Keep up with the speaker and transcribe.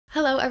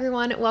Hello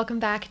everyone, welcome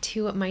back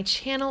to my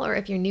channel, or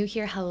if you're new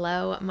here,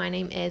 hello. My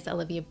name is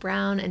Alivia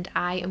Brown and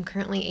I am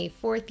currently a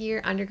fourth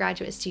year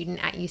undergraduate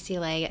student at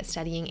UCLA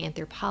studying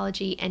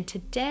anthropology, and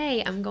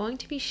today I'm going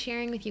to be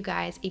sharing with you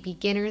guys a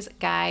beginner's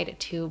guide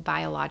to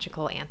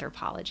biological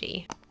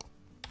anthropology.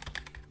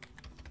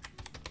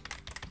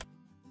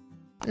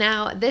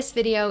 Now, this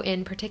video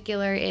in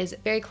particular is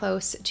very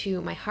close to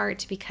my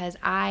heart because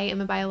I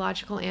am a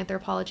biological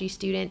anthropology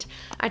student.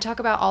 I talk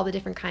about all the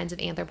different kinds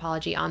of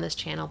anthropology on this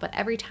channel, but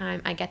every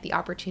time I get the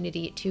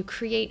opportunity to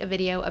create a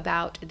video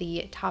about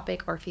the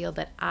topic or field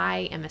that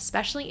I am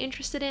especially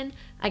interested in,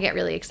 I get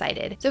really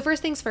excited. So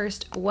first things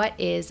first, what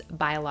is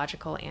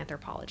biological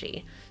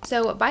anthropology?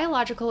 So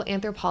biological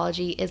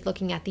anthropology is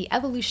looking at the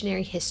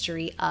evolutionary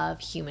history of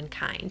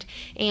humankind,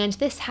 and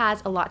this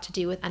has a lot to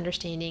do with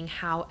understanding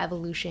how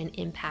evolution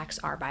impacts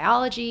our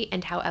biology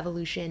and how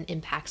evolution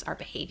impacts our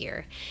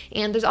behavior.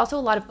 And there's also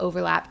a lot of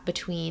overlap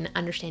between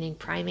understanding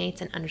primates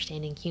and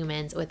understanding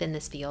humans within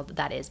this field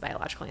that is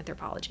biological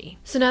anthropology.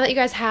 So now that you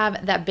guys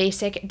have that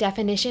basic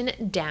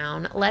definition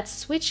down, let's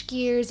switch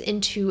gears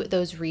into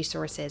those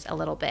resources a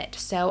little bit.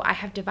 So I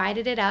have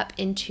divided it up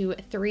into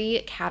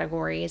three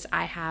categories.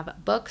 I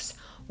have books,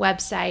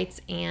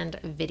 websites, and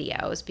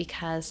videos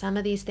because some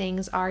of these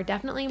things are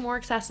definitely more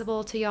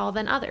accessible to y'all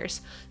than others.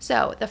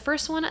 So the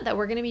first one that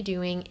we're going to be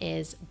doing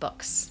is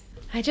books.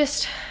 I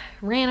just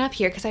ran up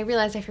here because I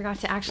realized I forgot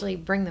to actually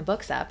bring the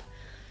books up.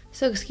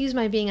 So excuse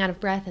my being out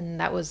of breath, and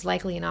that was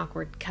likely an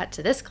awkward cut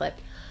to this clip.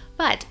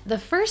 But the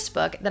first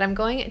book that I'm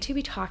going to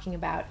be talking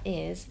about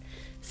is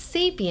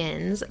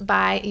Sapiens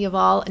by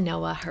Yuval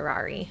Noah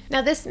Harari.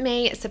 Now this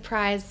may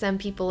surprise some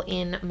people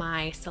in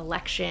my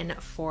selection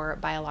for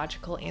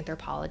biological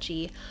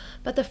anthropology,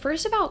 but the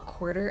first about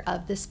quarter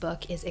of this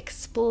book is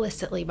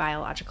explicitly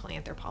biological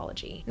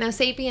anthropology. Now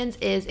Sapiens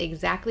is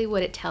exactly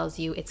what it tells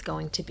you it's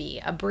going to be,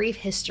 a brief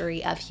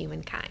history of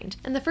humankind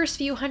and the first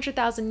few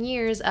 100,000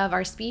 years of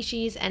our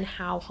species and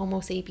how Homo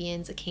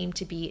sapiens came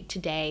to be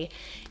today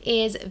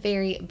is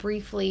very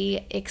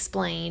briefly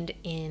explained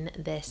in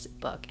this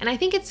book. And I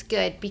think it's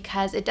good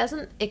because it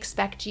doesn't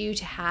expect you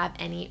to have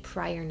any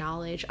prior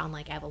knowledge on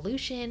like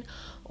evolution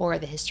or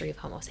the history of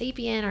Homo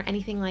sapien or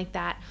anything like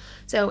that.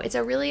 So it's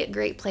a really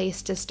great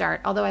place to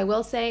start. Although I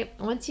will say,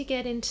 once you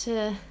get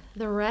into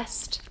the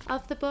rest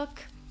of the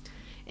book,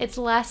 it's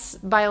less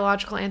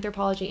biological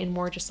anthropology and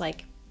more just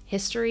like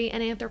history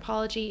and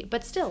anthropology,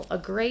 but still a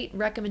great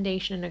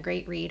recommendation and a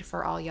great read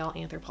for all y'all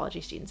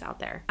anthropology students out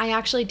there. I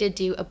actually did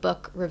do a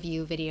book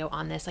review video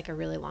on this like a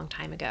really long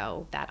time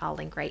ago that I'll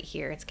link right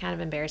here. It's kind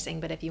of embarrassing,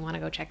 but if you want to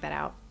go check that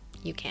out,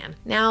 you can.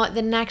 Now,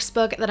 the next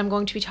book that I'm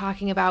going to be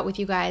talking about with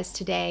you guys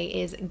today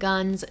is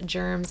Guns,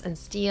 Germs, and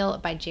Steel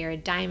by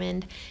Jared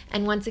Diamond.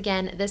 And once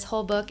again, this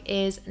whole book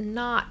is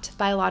not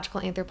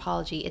biological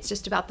anthropology. It's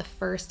just about the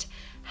first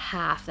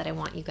half that I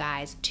want you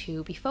guys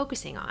to be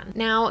focusing on.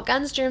 Now,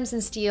 Guns, Germs,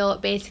 and Steel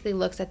basically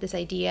looks at this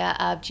idea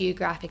of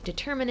geographic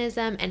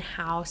determinism and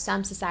how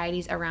some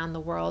societies around the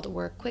world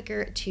were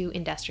quicker to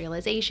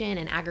industrialization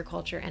and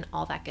agriculture and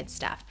all that good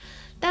stuff.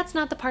 That's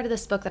not the part of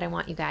this book that I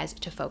want you guys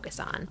to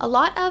focus on. A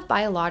lot of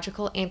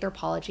biological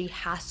anthropology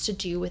has to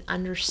do with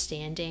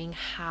understanding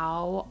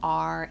how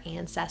our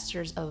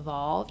ancestors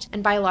evolved,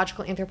 and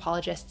biological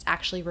anthropologists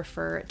actually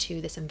refer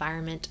to this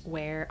environment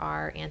where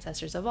our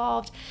ancestors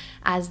evolved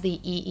as the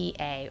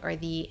EEA, or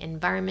the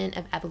Environment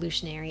of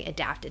Evolutionary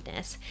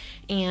Adaptedness.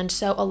 And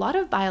so a lot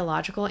of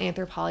biological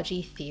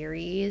anthropology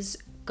theories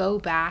go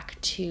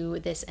back to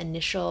this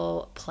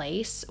initial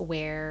place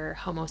where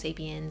Homo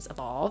sapiens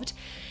evolved.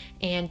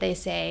 And they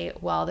say,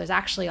 well, there's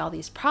actually all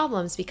these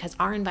problems because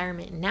our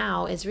environment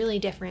now is really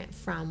different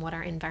from what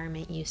our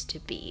environment used to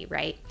be,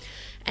 right?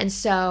 And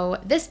so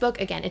this book,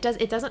 again, it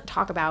doesn't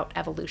talk about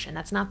evolution.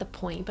 That's not the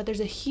point, but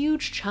there's a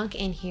huge chunk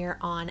in here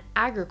on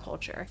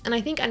agriculture. And I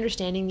think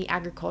understanding the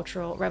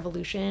agricultural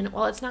revolution,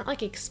 while it's not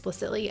like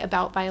explicitly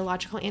about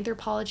biological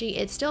anthropology,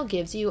 it still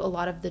gives you a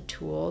lot of the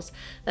tools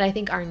that I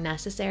think are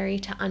necessary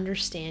to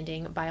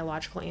understanding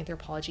biological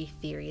anthropology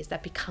theories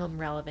that become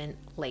relevant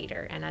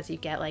later and as you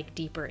get like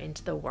deeper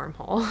into the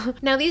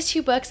wormhole. Now these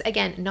two books,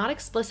 again, not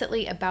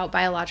explicitly about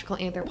biological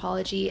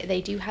anthropology, they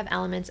do have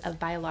elements of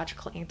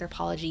biological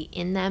anthropology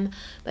in them,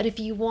 but if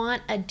you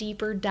want a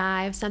deeper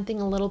dive, something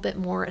a little bit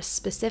more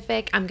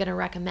specific, I'm going to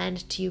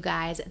recommend to you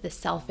guys The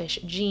Selfish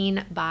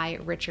Gene by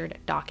Richard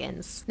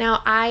Dawkins.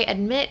 Now I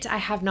admit I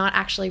have not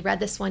actually read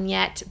this one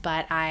yet,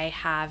 but I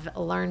have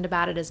learned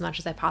about it as much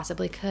as I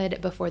possibly could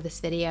before this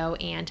video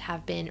and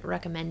have been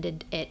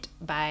recommended it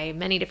by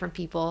many different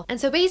people. And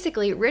so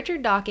basically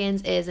Richard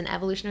Dawkins is an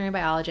evolutionary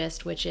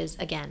biologist, which is,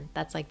 again,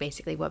 that's like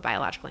basically what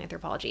biological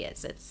anthropology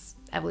is. It's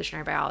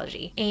evolutionary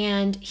biology.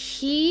 And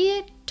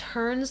he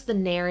turns the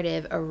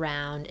narrative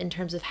around in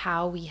terms of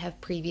how we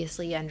have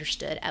previously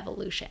understood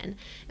evolution.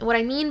 And what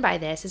I mean by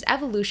this is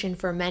evolution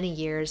for many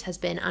years has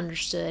been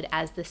understood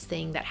as this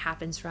thing that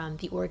happens from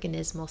the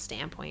organismal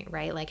standpoint,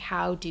 right? Like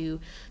how do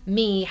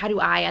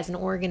I as an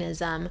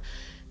organism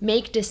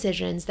make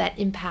decisions that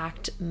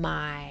impact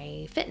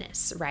my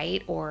fitness,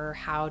 right? Or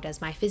how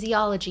does my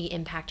physiology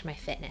impact my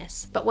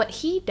fitness? But what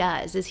he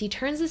does is he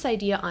turns this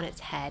idea on its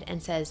head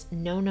and says,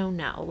 no, no,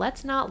 no,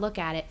 let's not look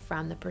at it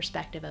from the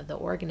perspective of the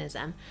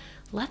organism.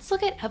 Let's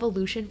look at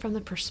evolution from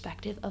the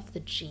perspective of the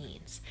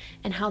genes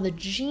and how the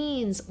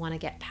genes want to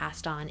get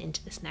passed on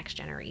into this next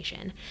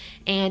generation.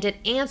 And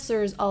it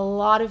answers a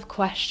lot of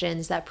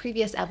questions that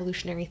previous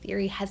evolutionary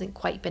theory hasn't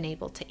quite been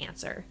able to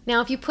answer.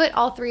 Now, if you put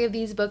all three of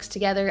these books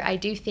together, I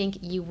do think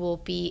you will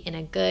be in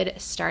a good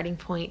starting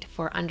point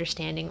for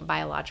understanding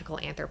biological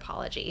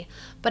anthropology.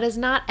 But as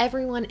not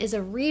everyone is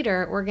a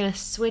reader, we're going to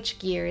switch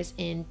gears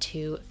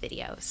into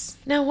videos.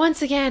 Now,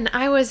 once again,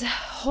 I was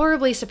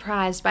horribly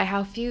surprised by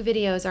how few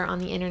videos are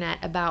on the internet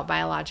about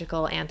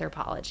biological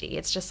anthropology.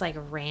 It's just like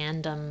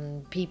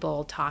random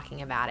people talking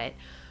about it,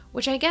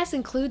 which I guess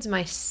includes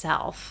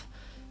myself.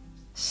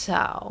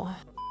 So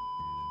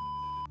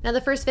now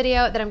the first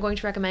video that I'm going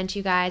to recommend to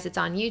you guys, it's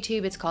on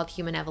YouTube. It's called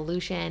Human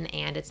Evolution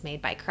and it's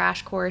made by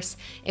Crash Course.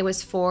 It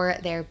was for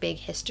their Big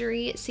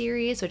History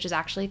series, which is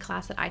actually a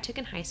class that I took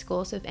in high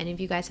school. So if any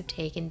of you guys have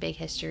taken Big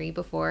History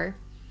before,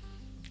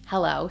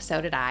 hello, so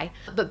did I.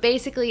 But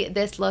basically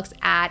this looks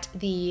at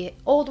the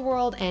old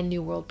world and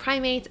new world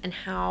primates and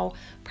how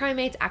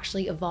primates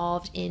actually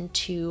evolved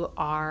into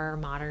our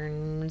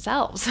modern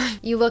selves.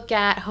 You look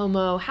at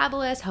Homo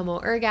habilis, Homo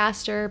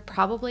ergaster,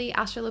 probably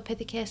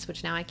Australopithecus,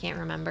 which now I can't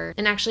remember,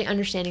 and actually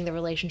understanding the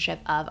relationship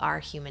of our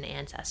human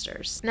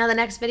ancestors. Now the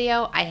next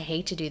video, I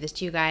hate to do this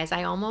to you guys.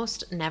 I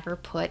almost never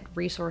put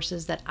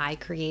resources that I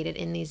created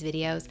in these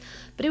videos,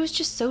 but it was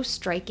just so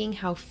striking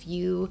how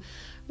few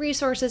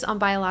resources on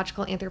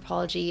biological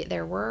anthropology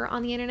there were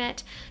on the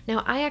internet.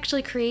 Now, I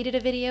actually created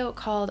a video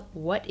called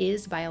What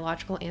is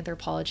Biological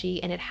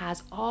Anthropology? And it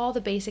has all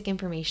the basic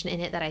information in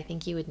it that I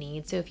think you would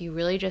need. So if you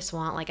really just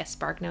want like a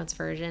SparkNotes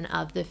version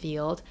of the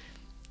field,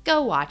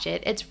 go watch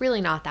it. It's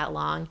really not that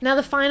long. Now,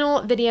 the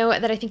final video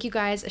that I think you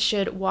guys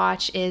should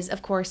watch is,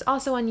 of course,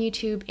 also on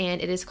YouTube,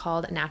 and it is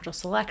called Natural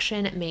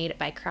Selection, made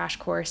by Crash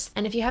Course.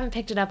 And if you haven't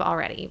picked it up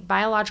already,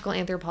 biological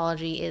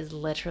anthropology is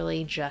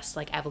literally just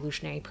like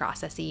evolutionary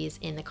processes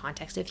in the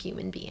context of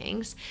human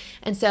beings.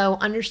 And so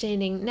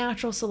understanding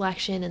natural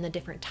selection and the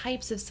different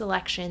types of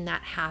selection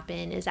that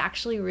happen is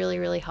actually really,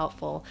 really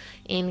helpful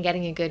in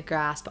getting a good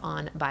grasp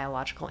on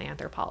biological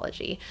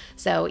anthropology.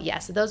 So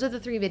yes, those are the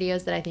three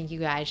videos that I think you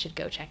guys should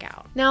go check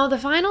out. Now, the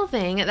final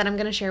thing that I'm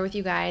going to share with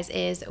you guys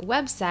is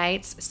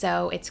websites.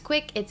 So it's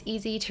quick, it's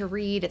easy to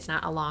read, it's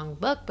not a long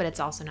book, but it's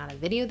also not a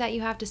video that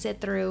you have to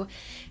sit through.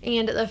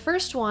 And the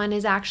first one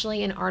is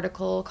actually an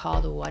article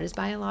called What is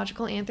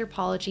Biological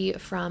Anthropology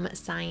from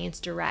Science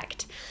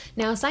Direct.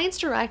 Now, Science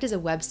Direct is a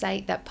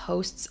website that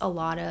posts a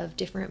lot of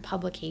different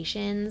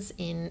publications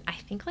in, I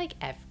think, like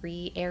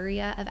every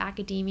area of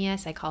academia,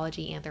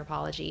 psychology,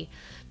 anthropology.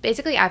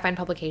 Basically, I find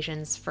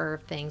publications for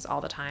things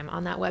all the time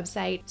on that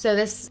website. So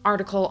this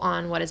article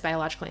on What is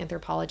Biological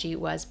Anthropology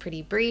was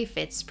pretty brief.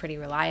 It's pretty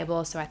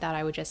reliable, so I thought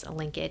I would just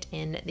link it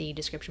in the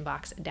description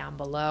box down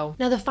below.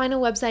 Now, the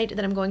final website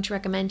that I'm going to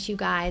recommend to you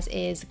guys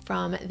is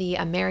from the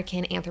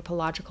American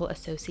Anthropological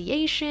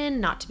Association,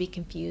 not to be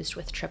confused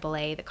with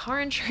AAA, the car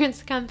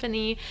insurance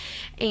company.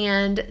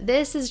 And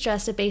this is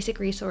just a basic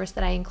resource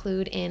that I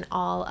include in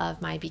all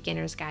of my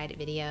beginner's guide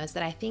videos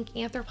that I think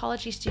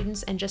anthropology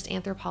students and just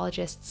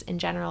anthropologists in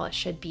general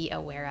should be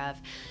aware of.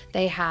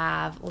 They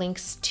have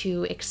links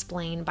to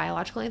explain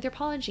biological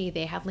anthropology.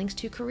 They have links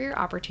to career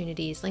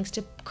opportunities, links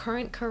to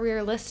current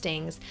career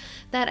listings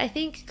that I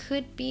think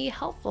could be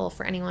helpful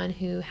for anyone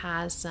who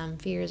has some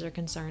fears or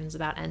concerns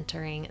about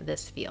entering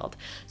this field.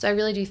 So I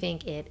really do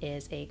think it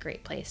is a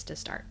great place to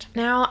start.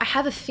 Now, I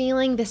have a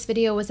feeling this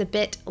video was a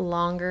bit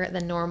longer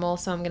than normal,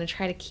 so I'm going to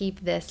try to keep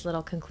this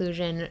little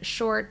conclusion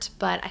short,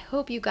 but I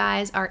hope you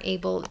guys are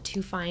able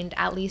to find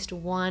at least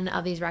one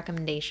of these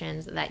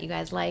recommendations that you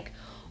guys like,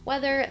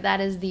 whether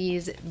that is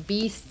these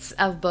beasts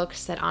of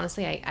books that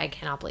honestly I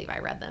cannot believe I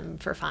read them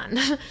for fun.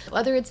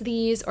 Whether it's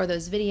these or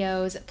those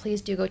videos,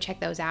 please do go check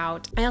those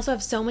out. I also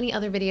have so many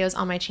other videos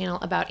on my channel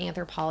about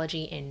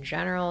anthropology in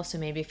general, so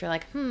maybe if you're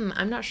like,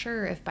 I'm not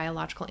sure if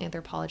biological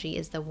anthropology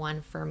is the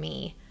one for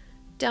me,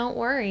 don't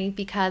worry,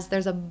 because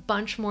there's a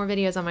bunch more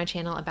videos on my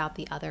channel about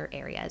the other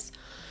areas.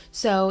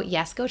 So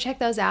yes, go check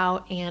those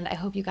out, and I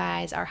hope you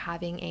guys are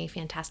having a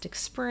fantastic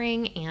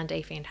spring and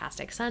a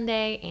fantastic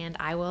Sunday, and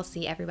I will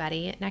see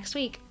everybody next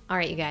week. All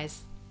right, you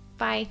guys,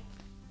 bye.